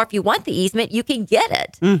stop it. Or if you want the easement, you can get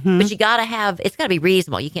it. Mm-hmm. But you got to it's got to be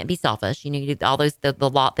reasonable. You can't be selfish. You do all those, the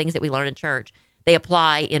law things that we learn in church. They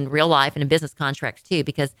apply in real life and in business contracts too,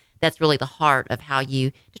 because that's really the heart of how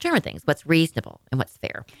you determine things, what's reasonable and what's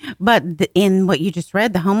fair. But in what you just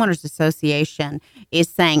read, the homeowners association is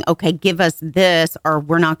saying, okay, give us this or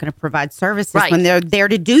we're not going to provide services when they're there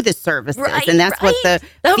to do the services. And that's what the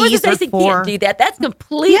homeowners fees are association for. can't do that. That's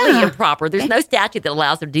completely improper. There's no statute that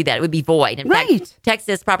allows them to do that. It would be void. In fact,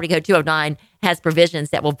 Texas Property Code 209 has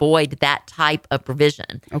provisions that will void that type of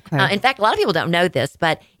provision. Okay. In fact, a lot of people don't know this,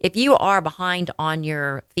 but if you are behind on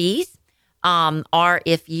your fees, or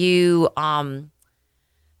if you,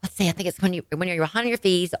 let's say, I think it's when you're behind on your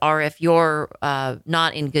fees, or if you're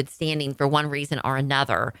not in good standing for one reason or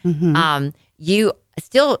another, you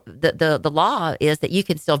still the law is that you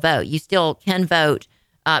can still vote. You still can vote.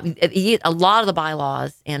 A lot of the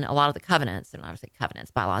bylaws and a lot of the covenants, and I would say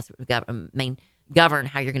covenants, bylaws, govern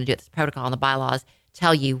how you're going to do it. This protocol and the bylaws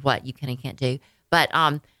tell you what you can and can't do. But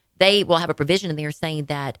they will have a provision in there saying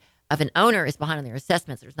that if an owner is behind on their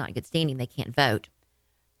assessments or is not in good standing, they can't vote.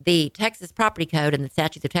 The Texas Property Code and the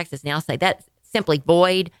statutes of Texas now say that's simply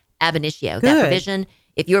void ab initio. Good. That provision,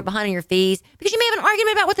 if you're behind on your fees, because you may have an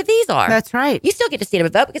argument about what the fees are. That's right. You still get to stand up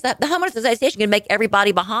and vote because the homeowners association can make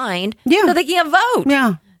everybody behind so they can't vote.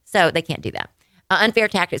 Yeah. So they can't do that. Unfair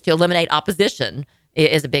tactics to eliminate opposition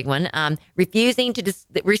is a big one. Refusing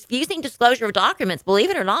disclosure of documents, believe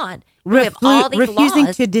it or not. We have all these refusing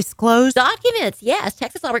laws. to disclose Documents, yes.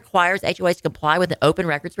 Texas law requires HOAs to comply with the open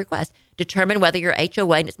records request, determine whether your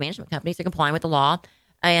HOA and its management companies are complying with the law,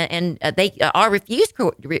 and they are refused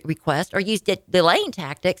requests or use delaying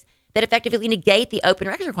tactics that effectively negate the open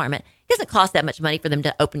records requirement. It doesn't cost that much money for them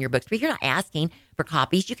to open your books. But if you're not asking for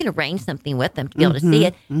copies, you can arrange something with them to be able to see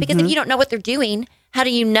it. Because if you don't know what they're doing, how do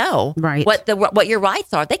you know what your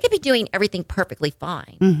rights are? They could be doing everything perfectly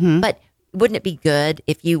fine. But wouldn't it be good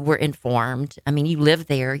if you were informed? I mean, you live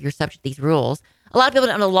there, you're subject to these rules. A lot of people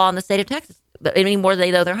don't know the law in the state of Texas any more than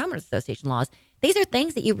they know their homeowners association laws. These are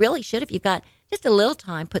things that you really should, if you've got just a little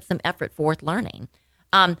time, put some effort forth learning.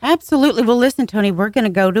 Absolutely. Well, listen, Tony, we're going to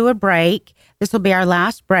go to a break. This will be our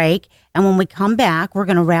last break. And when we come back, we're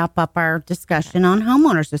going to wrap up our discussion on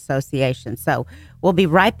homeowners association. So we'll be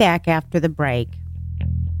right back after the break.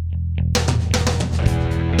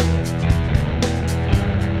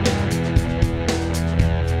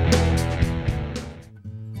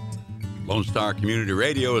 Lone Star Community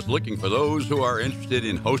Radio is looking for those who are interested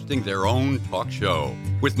in hosting their own talk show,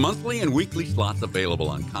 with monthly and weekly slots available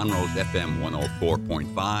on Conroe's FM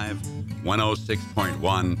 104.5,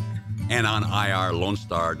 106.1, and on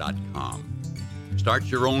irlonestar.com. Start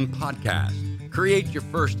your own podcast, create your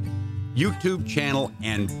first YouTube channel,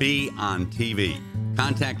 and be on TV.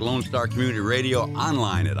 Contact Lone Star Community Radio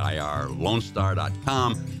online at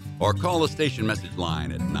irlonestar.com or call the station message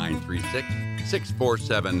line at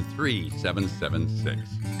 936-647-3776.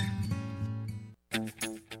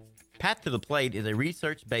 Path to the Plate is a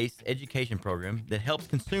research-based education program that helps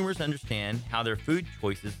consumers understand how their food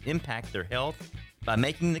choices impact their health by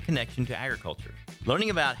making the connection to agriculture.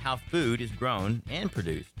 Learning about how food is grown and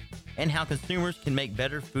produced, and how consumers can make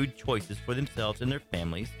better food choices for themselves and their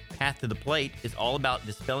families, Path to the Plate is all about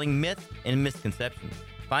dispelling myths and misconceptions.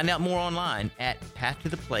 Find out more online at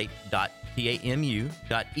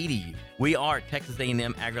pathtotheplate.tamu.edu. We are Texas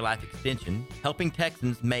A&M AgriLife Extension, helping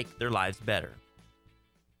Texans make their lives better.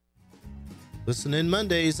 Listen in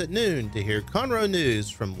Mondays at noon to hear Conroe news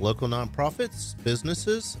from local nonprofits,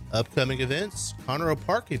 businesses, upcoming events, Conroe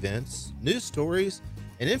Park events, news stories,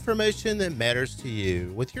 and information that matters to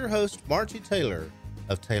you with your host, Margie Taylor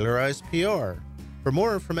of Taylorized PR. For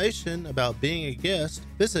more information about being a guest,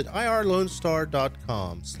 visit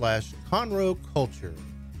irlonestar.com/Conroe Culture.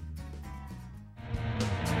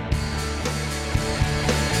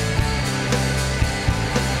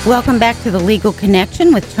 Welcome back to the Legal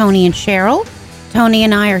Connection with Tony and Cheryl. Tony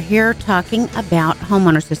and I are here talking about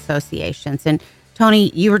homeowners associations. And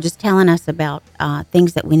Tony, you were just telling us about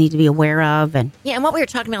things that we need to be aware of. And what we were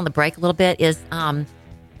talking about on the break a little bit is I've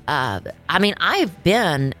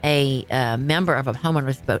been a member of a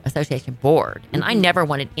homeowners association board, and I never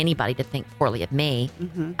wanted anybody to think poorly of me.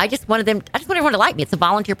 I just wanted everyone to like me. It's a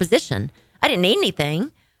volunteer position. I didn't need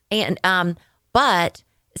anything, but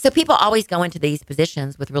so people always go into these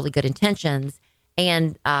positions with really good intentions,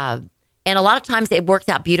 and a lot of times it works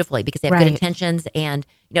out beautifully because they have good intentions, and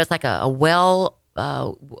it's like a well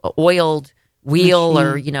oiled wheel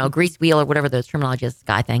machine. Or grease wheel or whatever the terminology is,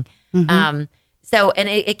 guy thing. So, and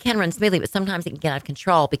it can run smoothly, but sometimes it can get out of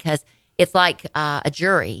control because it's like a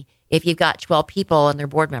jury. if you've got 12 people and they're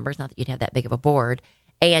board members, not that you'd have that big of a board,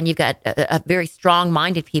 and you've got a very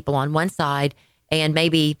strong-minded people on one side and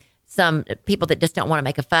maybe some people that just don't want to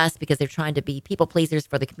make a fuss because they're trying to be people pleasers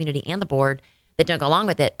for the community and the board that don't go along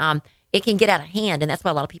with it, it can get out of hand. And that's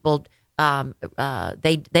why a lot of people,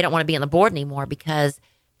 they don't want to be on the board anymore because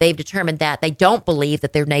they've determined that they don't believe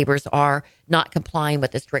that their neighbors are not complying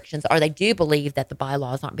with restrictions, or they do believe that the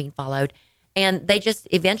bylaws aren't being followed. And they just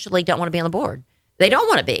eventually don't want to be on the board. They don't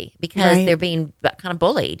want to be because they're being kind of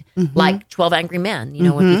bullied, like 12 Angry Men. You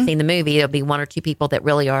know, if you've seen the movie, there'll be one or two people that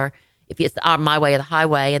really are, if it's my way or the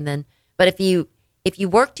highway. And then, but if you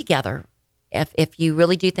work together, if you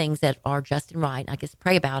really do things that are just and right, I guess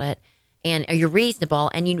pray about it, and you're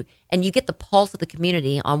reasonable, and you get the pulse of the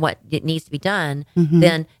community on what it needs to be done,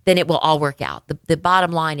 then it will all work out. The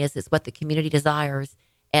bottom line is what the community desires,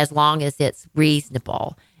 as long as it's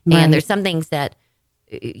reasonable. Right. And there's some things that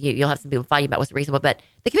you'll have some people fighting about what's reasonable, but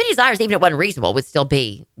the community desires, even if it wasn't reasonable, would still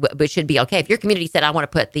be, but should be okay. If your community said, I want to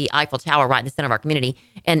put the Eiffel Tower right in the center of our community,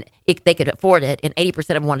 and they could afford it, and 80% of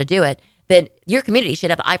them want to do it, then your community should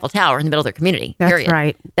have the Eiffel Tower in the middle of their community. That's period.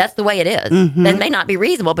 right. That's the way it is. That may not be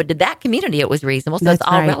reasonable, but to that community, it was reasonable. So That's it's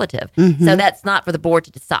all right. relative. So that's not for the board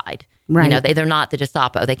to decide. Right. You know, they're not the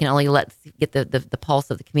Gestapo. They can only get the pulse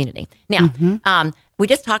of the community. Now, we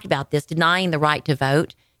just talked about this, denying the right to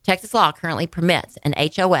vote. Texas law currently permits an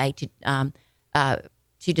HOA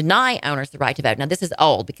to deny owners the right to vote. Now, this is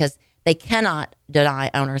old because they cannot deny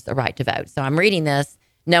owners the right to vote. So I'm reading this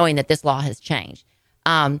knowing that this law has changed.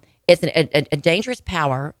 It's a dangerous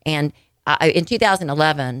power. And in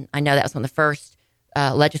 2011, I know that was when the first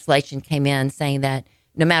legislation came in saying that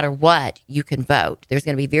no matter what, you can vote. There's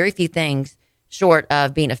going to be very few things short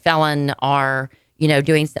of being a felon or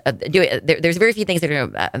there's very few things that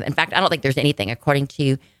are, in fact, I don't think there's anything according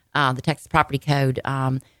to the Texas Property Code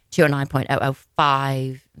 209.005,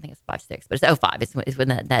 I think it's 5.6, but it's 05. It's when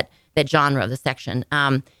that genre of the section.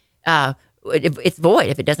 It's void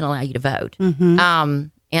if it doesn't allow you to vote.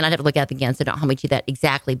 And I'd have to look at it again, so don't hold me to that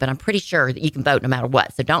exactly, but I'm pretty sure that you can vote no matter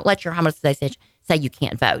what. So don't let your homeowners association say you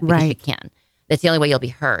can't vote, because you can. That's the only way you'll be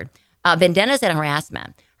heard. Vendettas and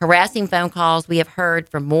harassment. Harassing phone calls. We have heard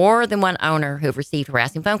from more than one owner who have received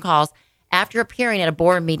harassing phone calls after appearing at a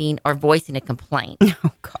board meeting or voicing a complaint.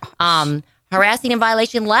 Oh, gosh. Harassing and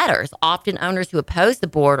violation letters. Often owners who oppose the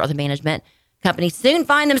board or the management company soon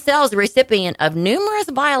find themselves the recipient of numerous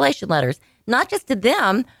violation letters, not just to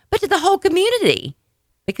them, but to the whole community,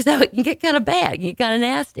 because it can get kind of bad, get kind of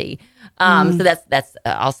nasty. So that's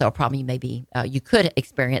also a problem you could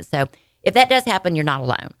experience. So if that does happen, you're not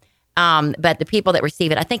alone. But the people that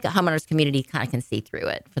receive it, I think the homeowners community kind of can see through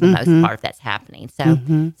it for the most part if that's happening. So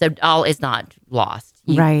so all is not lost.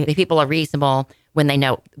 The people are reasonable when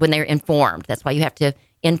they're informed. That's why you have to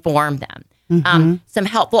inform them. Some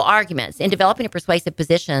helpful arguments. In developing a persuasive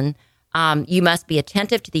position, you must be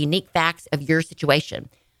attentive to the unique facts of your situation.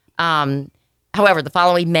 However, the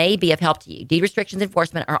following may be of help to you. Deed restrictions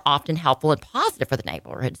enforcement are often helpful and positive for the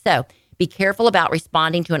neighborhood. So be careful about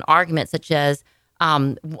responding to an argument such as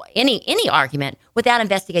any argument without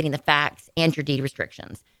investigating the facts and your deed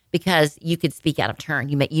restrictions, because you could speak out of turn.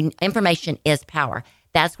 Information is power.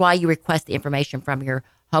 That's why you request the information from your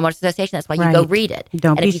homeowners association. That's why you go read it.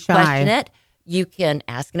 Don't and be if you shy. question it, you can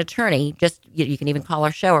ask an attorney. Just you can even call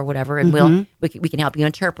our show or whatever, and we can help you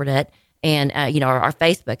interpret it. And or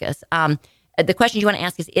Facebook us. The question you want to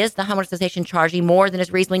ask is the homeowners association charging more than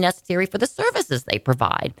is reasonably necessary for the services they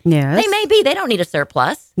provide? Yes. They may be. They don't need a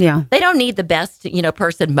surplus. Yeah. They don't need the best,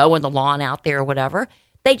 person mowing the lawn out there or whatever.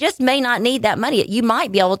 They just may not need that money. You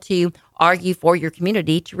might be able to argue for your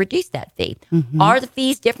community to reduce that fee. Are the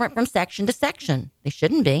fees different from section to section? They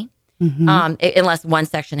shouldn't be. Unless one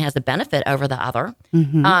section has a benefit over the other.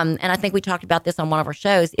 And I think we talked about this on one of our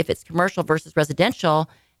shows. If it's commercial versus residential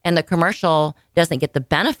and the commercial doesn't get the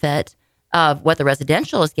benefit of what the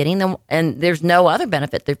residential is getting, then, and there's no other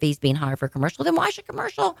benefit, their fees being higher for commercial, then why should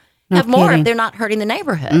commercial have more if they're not hurting the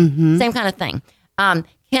neighborhood? Same kind of thing.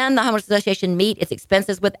 Can the homeowners association meet its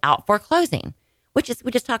expenses without foreclosing? We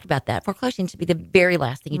just talked about that. Foreclosing should be the very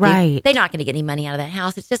last thing you do. They're not going to get any money out of that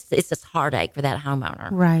house. It's just heartache for that homeowner.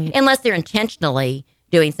 Right. Unless they're intentionally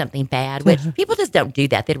doing something bad, which people just don't do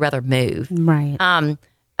that. They'd rather move. Right.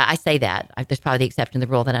 I say that. There's probably the exception to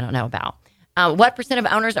the rule that I don't know about. What percent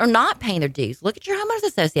of owners are not paying their dues? Look at your homeowners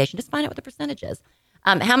association. Just find out what the percentage is.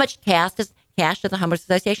 How much cash does the homeowners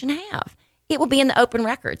association have? It will be in the open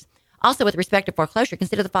records. Also, with respect to foreclosure,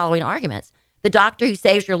 consider the following arguments. The doctor who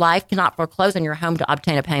saves your life cannot foreclose on your home to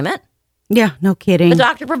obtain a payment. Yeah, no kidding. The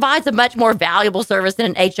doctor provides a much more valuable service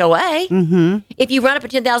than an HOA. Mm-hmm. If you run up a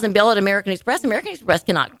 $10,000 bill at American Express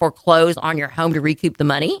cannot foreclose on your home to recoup the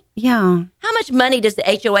money. Yeah. How much money does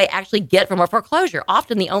the HOA actually get from a foreclosure?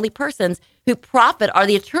 Often the only persons who profit are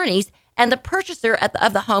the attorneys and the purchaser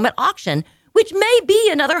of the home at auction, which may be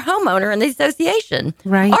another homeowner in the association.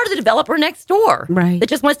 Right. Or the developer next door. Right. That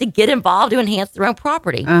just wants to get involved to enhance their own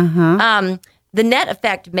property. Uh-huh. The net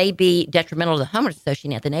effect may be detrimental to the homeowners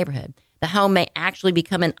association at the neighborhood. The home may actually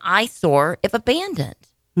become an eyesore if abandoned.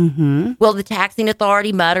 Mm-hmm. Will the taxing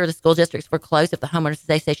authority, MUD, or the school districts foreclose if the homeowners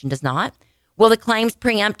association does not? Will the claims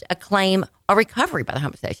preempt a claim or recovery by the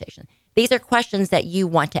homeowners association? These are questions that you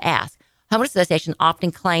want to ask. Homeowners associations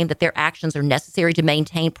often claim that their actions are necessary to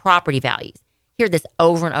maintain property values. Hear this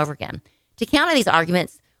over and over again. To counter these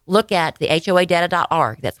arguments, look at the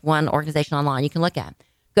HOAdata.org. That's one organization online you can look at.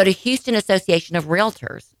 Go to Houston Association of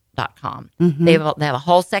Realtors.com. Mm-hmm. They have a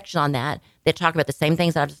whole section on that talk about the same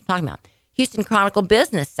things that I was just talking about. Houston Chronicle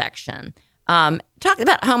Business section. Talking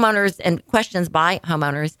about homeowners and questions by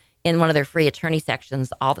homeowners in one of their free attorney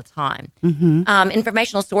sections all the time. Mm-hmm.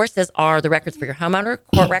 Informational sources are the records for your homeowner,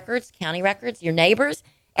 court records, county records, your neighbors,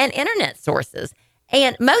 and internet sources.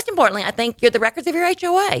 And most importantly, I think you're the records of your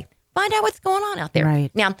HOA. Find out what's going on out there. Right.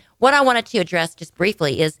 Now, what I wanted to address just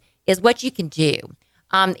briefly is what you can do.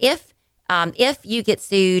 If you get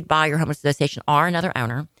sued by your homeowners association or another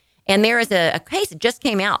owner, and there is a case that just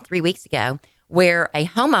came out 3 weeks ago where a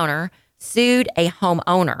homeowner sued a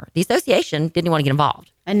homeowner. The association didn't want to get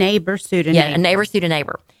involved. A neighbor sued a neighbor. Yeah, a neighbor sued a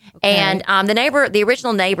neighbor. Okay. And the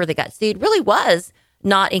original neighbor that got sued really was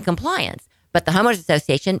not in compliance. But the homeowners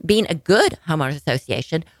association, being a good homeowners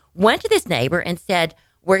association, went to this neighbor and said,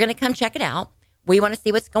 we're going to come check it out. We want to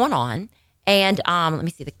see what's going on. And let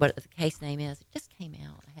me see what the case name is. It just came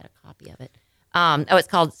out. I had a copy of it. It's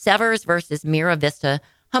called Severs versus Mira Vista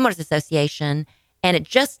Homeowners Association. And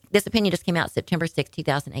this opinion just came out September 6,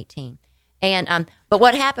 2018. And but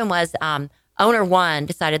what happened was owner one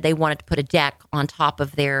decided they wanted to put a deck on top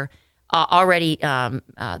of their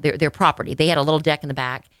their property. They had a little deck in the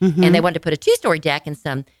back, Mm-hmm. and they wanted to put a 2-story deck and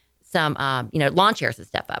some lawn chairs and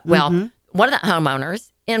stuff up. Well, Mm-hmm. one of the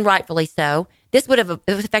homeowners, and rightfully so, this would have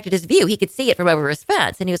affected his view. He could see it from over his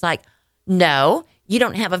fence, and he was like, "No, you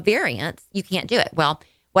don't have a variance. You can't do it." Well,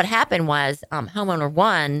 what happened was homeowner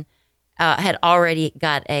one had already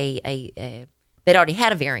got they'd already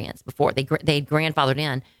had a variance before. They'd grandfathered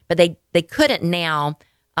in, but they couldn't now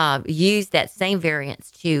use that same variance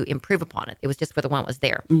to improve upon it. It was just for the one that was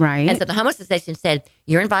there. Right. And so the homeowners association said,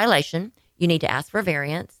 you're in violation. You need to ask for a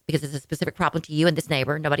variance because it's a specific problem to you and this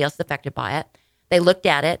neighbor. Nobody else is affected by it. They looked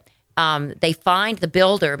at it. They fined the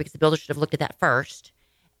builder because the builder should have looked at that first.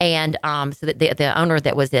 And so that the owner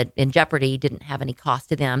that was in jeopardy didn't have any cost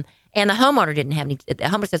to them. And the homeowner didn't have any, the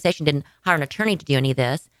homeowner association didn't hire an attorney to do any of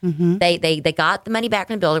this. Mm-hmm. They got the money back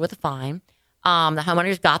from the builder with a fine. The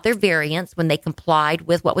homeowners got their variance when they complied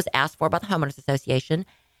with what was asked for by the homeowners association.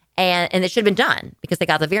 And it should have been done because they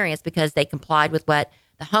got the variance because they complied with what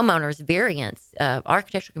the homeowners variance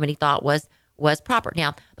architectural committee thought was proper.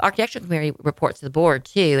 Now, the architectural committee reports to the board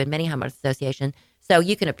too in many homeowners associations. So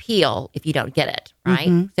you can appeal if you don't get it, right?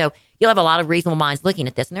 Mm-hmm. So you'll have a lot of reasonable minds looking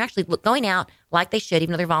at this. And they're actually going out like they should,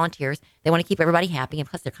 even though they're volunteers. They want to keep everybody happy. And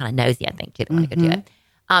plus, they're kind of nosy, I think, too. They want to go do it.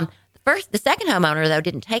 The second homeowner, though,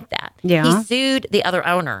 didn't take that. Yeah. He sued the other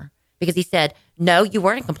owner because he said, no, you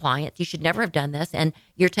weren't in compliance. You should never have done this. And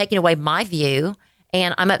you're taking away my view.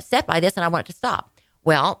 And I'm upset by this and I want it to stop.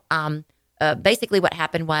 Well, basically what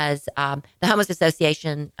happened was the homeowners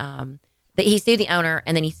association, he sued the owner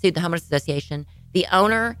and then he sued the homeowners association. The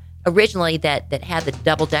owner originally that had the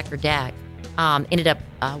double-decker deck ended up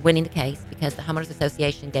winning the case because the homeowners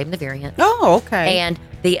association gave him the variance. Oh, okay. And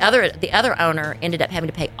the other owner ended up having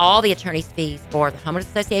to pay all the attorney's fees for the homeowners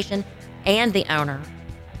association and the owner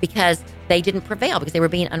because they didn't prevail because they were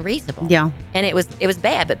being unreasonable. Yeah. And it was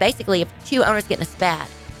bad. But basically, if two owners get in a spat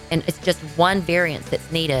and it's just one variance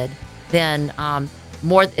that's needed, then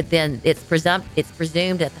it's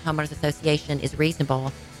presumed that the homeowners association is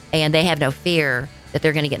reasonable, and they have no fear that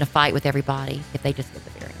they're going to get in a fight with everybody if they just get the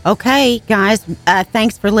variance. Okay, guys,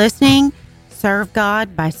 thanks for listening. Serve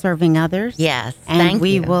God by serving others. Yes, and thank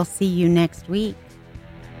we you. will see you next week.